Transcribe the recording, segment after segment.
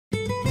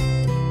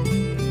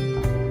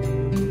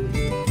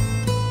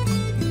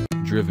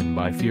driven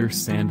by fierce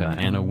Santa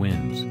Ana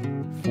winds.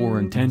 4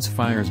 intense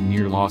fires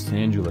near Los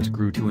Angeles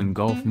grew to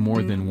engulf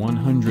more than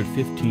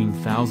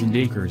 115,000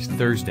 acres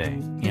Thursday,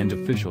 and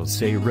officials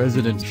say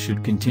residents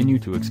should continue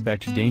to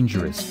expect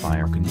dangerous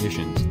fire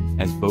conditions,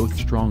 as both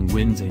strong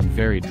winds and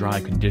very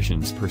dry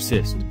conditions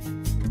persist.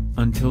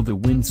 Until the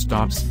wind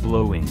stops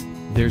blowing,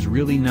 there's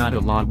really not a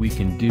lot we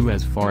can do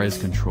as far as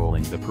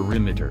controlling the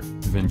perimeter,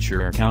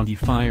 Ventura County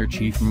Fire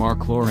Chief Mark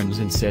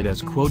Lorenzen said,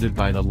 as quoted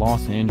by the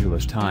Los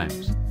Angeles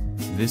Times.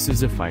 "This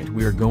is a fight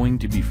we're going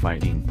to be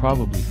fighting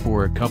probably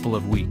for a couple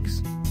of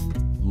weeks."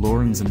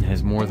 Lorenzen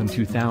has more than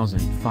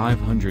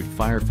 2,500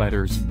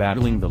 firefighters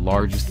battling the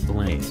largest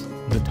blaze,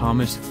 the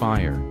Thomas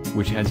Fire,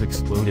 which has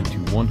exploded to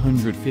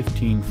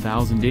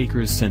 115,000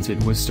 acres since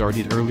it was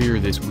started earlier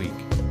this week.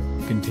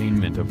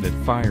 Containment of that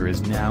fire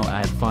is now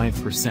at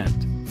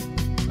 5%.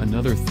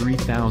 Another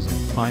 3,000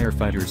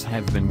 firefighters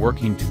have been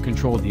working to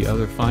control the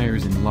other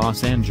fires in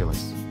Los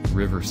Angeles,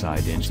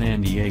 Riverside and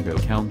San Diego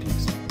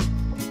counties.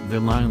 The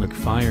Lilac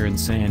Fire in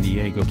San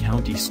Diego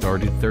County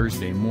started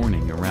Thursday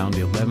morning around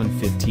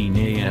 11:15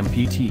 a.m.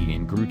 PT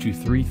and grew to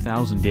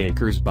 3,000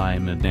 acres by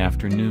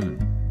mid-afternoon.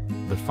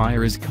 The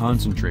fire is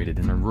concentrated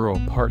in a rural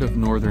part of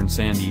northern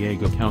San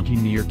Diego County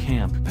near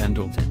Camp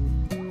Pendleton.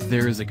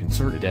 There is a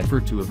concerted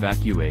effort to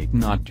evacuate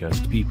not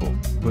just people,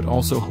 but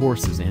also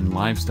horses and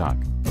livestock,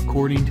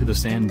 according to the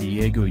San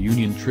Diego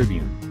Union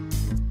Tribune.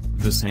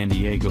 The San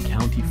Diego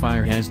County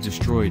Fire has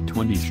destroyed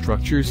 20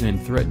 structures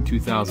and threatened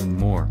 2,000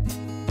 more.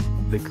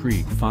 The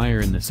Creek Fire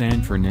in the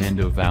San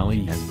Fernando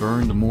Valley has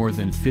burned more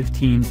than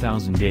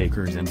 15,000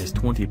 acres and is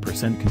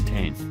 20%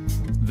 contained.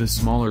 The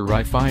smaller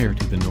Rye Fire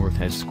to the north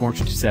has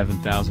scorched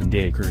 7,000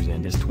 acres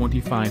and is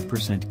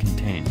 25%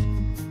 contained.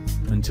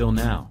 Until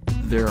now,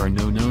 there are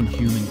no known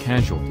human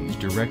casualties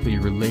directly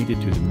related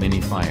to the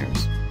many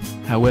fires.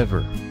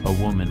 However, a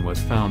woman was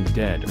found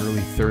dead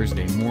early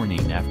Thursday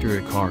morning after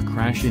a car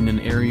crash in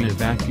an area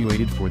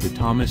evacuated for the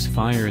Thomas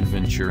Fire in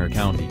Ventura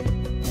County.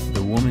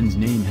 The woman's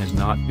name has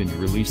not been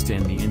released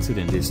and the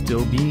incident is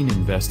still being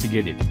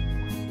investigated.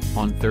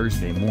 On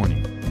Thursday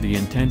morning, the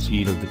intense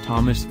heat of the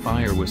Thomas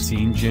Fire was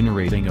seen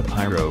generating a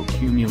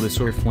pyrocumulus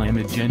or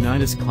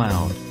flammagenitis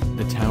cloud,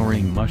 the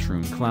towering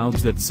mushroom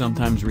clouds that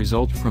sometimes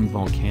result from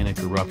volcanic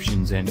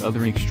eruptions and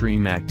other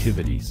extreme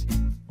activities.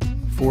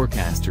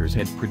 Forecasters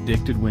had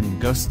predicted wind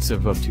gusts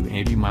of up to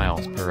 80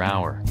 miles per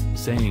hour,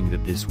 saying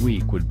that this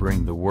week would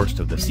bring the worst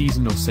of the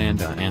seasonal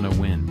Santa Ana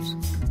winds.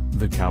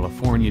 The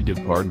California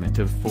Department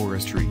of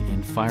Forestry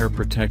and Fire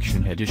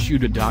Protection had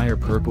issued a dire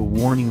purple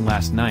warning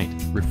last night,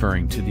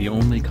 referring to the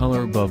only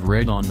color above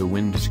red on the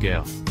wind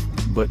scale.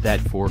 But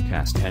that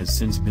forecast has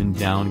since been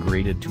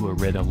downgraded to a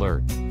red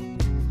alert.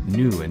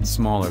 New and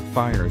smaller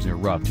fires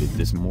erupted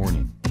this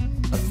morning.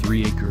 A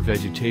 3-acre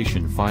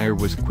vegetation fire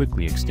was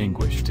quickly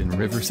extinguished in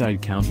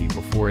Riverside County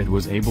before it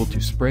was able to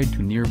spread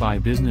to nearby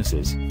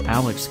businesses,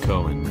 Alex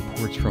Cohen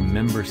reports from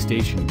member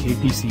station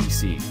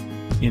KPCC.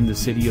 In the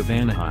city of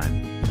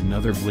Anaheim,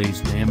 another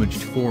blaze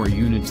damaged 4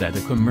 units at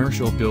a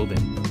commercial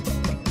building.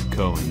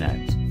 Cohen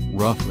adds,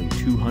 roughly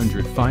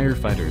 200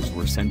 firefighters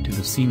were sent to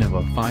the scene of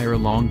a fire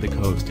along the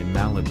coast in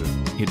Malibu.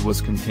 It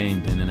was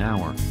contained in an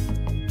hour.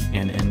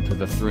 An end to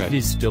the threat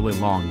is still a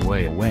long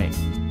way away.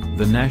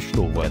 The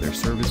National Weather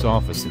Service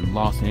office in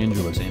Los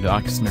Angeles and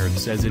Oxnard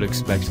says it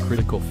expects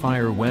critical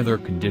fire weather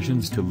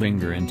conditions to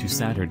linger into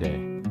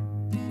Saturday.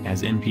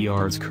 As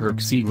NPR's Kirk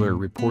Siegler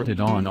reported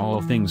on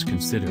All Things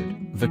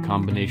Considered, the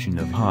combination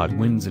of hot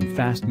winds and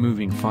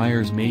fast-moving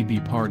fires may be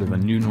part of a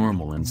new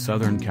normal in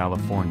Southern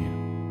California.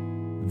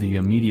 The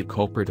immediate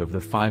culprit of the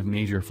 5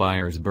 major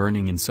fires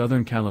burning in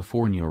Southern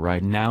California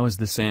right now is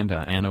the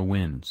Santa Ana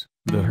winds,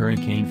 the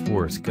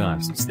hurricane-force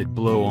gusts that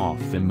blow off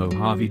the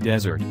Mojave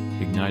Desert,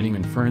 igniting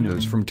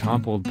infernos from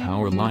toppled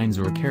power lines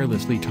or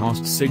carelessly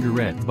tossed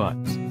cigarette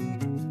butts.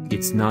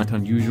 It's not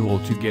unusual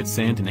to get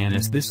Santa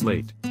Anas this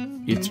late.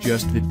 It's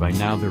just that by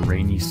now the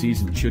rainy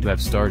season should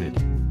have started.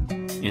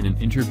 In an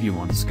interview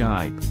on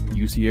Skype,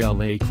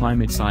 UCLA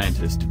climate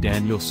scientist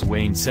Daniel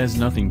Swain says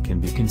nothing can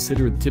be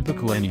considered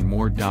typical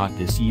anymore.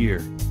 This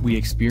year, we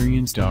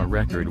experienced our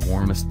record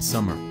warmest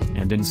summer,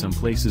 and in some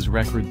places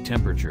record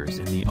temperatures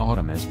in the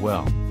autumn as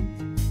well.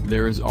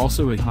 There is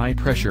also a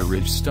high-pressure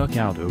ridge stuck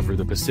out over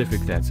the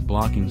Pacific that's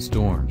blocking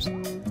storms.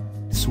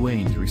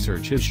 Swain's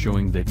research is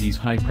showing that these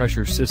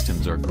high-pressure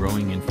systems are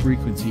growing in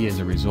frequency as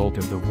a result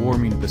of the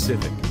warming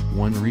Pacific,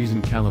 one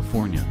reason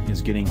California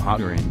is getting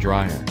hotter and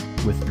drier,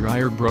 with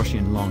drier brush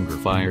and longer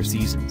fire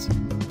seasons.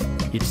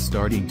 It's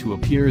starting to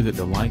appear that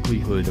the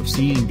likelihood of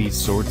seeing these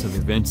sorts of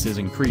events is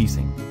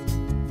increasing.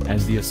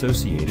 As the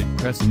Associated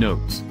Press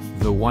notes,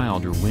 the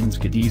wilder winds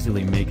could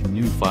easily make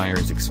new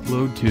fires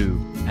explode too,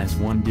 as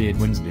one did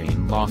Wednesday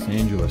in Los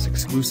Angeles'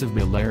 exclusive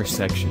Bel Air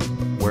section,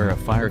 where a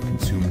fire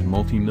consumed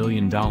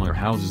multi-million-dollar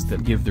houses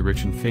that give the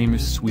rich and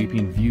famous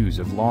sweeping views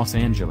of Los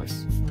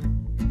Angeles.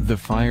 The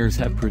fires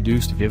have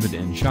produced vivid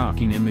and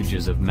shocking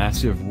images of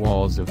massive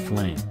walls of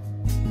flame,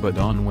 But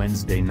on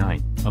Wednesday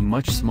night, a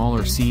much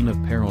smaller scene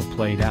of peril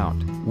played out,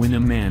 when a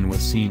man was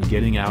seen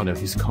getting out of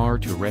his car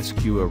to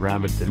rescue a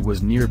rabbit that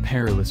was near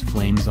perilous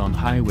flames on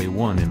Highway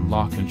 1 in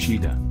La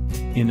Conchita.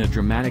 In a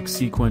dramatic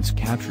sequence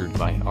captured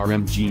by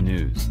RMG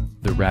News,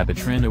 the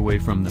rabbit ran away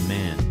from the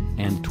man,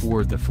 and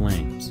toward the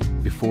flames,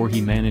 before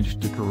he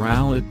managed to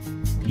corral it.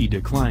 He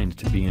declined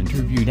to be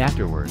interviewed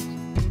afterwards.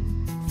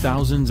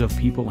 Thousands of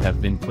people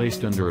have been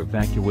placed under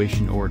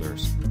evacuation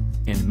orders,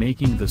 and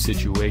making the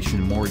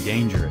situation more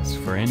dangerous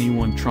for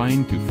anyone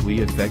trying to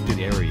flee affected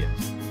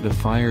areas. The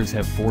fires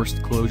have forced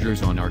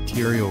closures on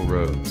arterial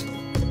roads.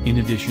 In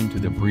addition to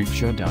the brief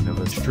shutdown of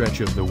a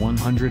stretch of the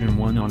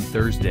 101 on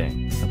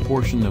Thursday, a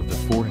portion of the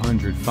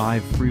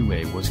 405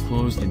 freeway was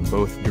closed in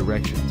both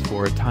directions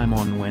for a time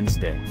on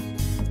Wednesday.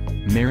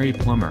 Mary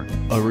Plummer,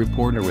 a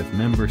reporter with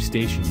member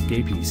station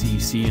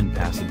KPCC in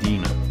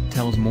Pasadena,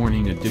 tells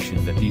Morning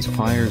Edition that these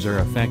fires are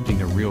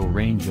affecting a real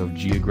range of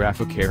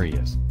geographic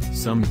areas,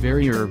 some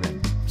very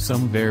urban,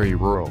 some very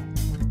rural.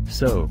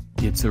 So,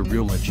 it's a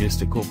real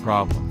logistical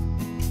problem.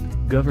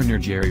 Governor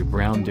Jerry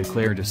Brown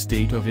declared a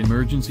state of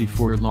emergency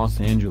for Los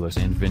Angeles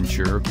and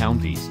Ventura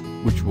counties,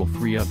 which will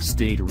free up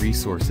state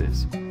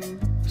resources.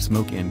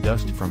 Smoke and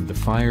dust from the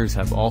fires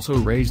have also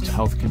raised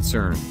health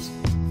concerns.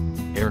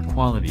 Air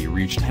quality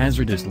reached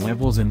hazardous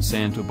levels in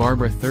Santa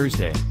Barbara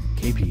Thursday,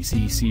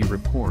 KPCC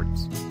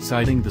reports,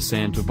 citing the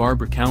Santa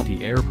Barbara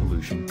County Air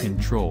Pollution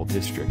Control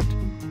District.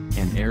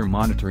 An air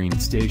monitoring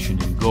station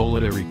in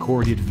Goleta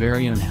recorded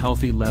very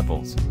unhealthy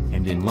levels,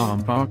 and in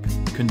Lompoc,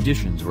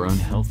 conditions were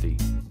unhealthy.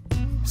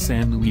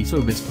 San Luis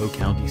Obispo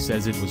County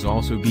says it was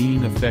also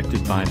being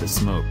affected by the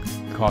smoke,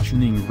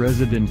 cautioning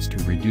residents to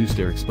reduce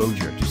their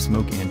exposure to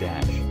smoke and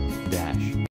ash.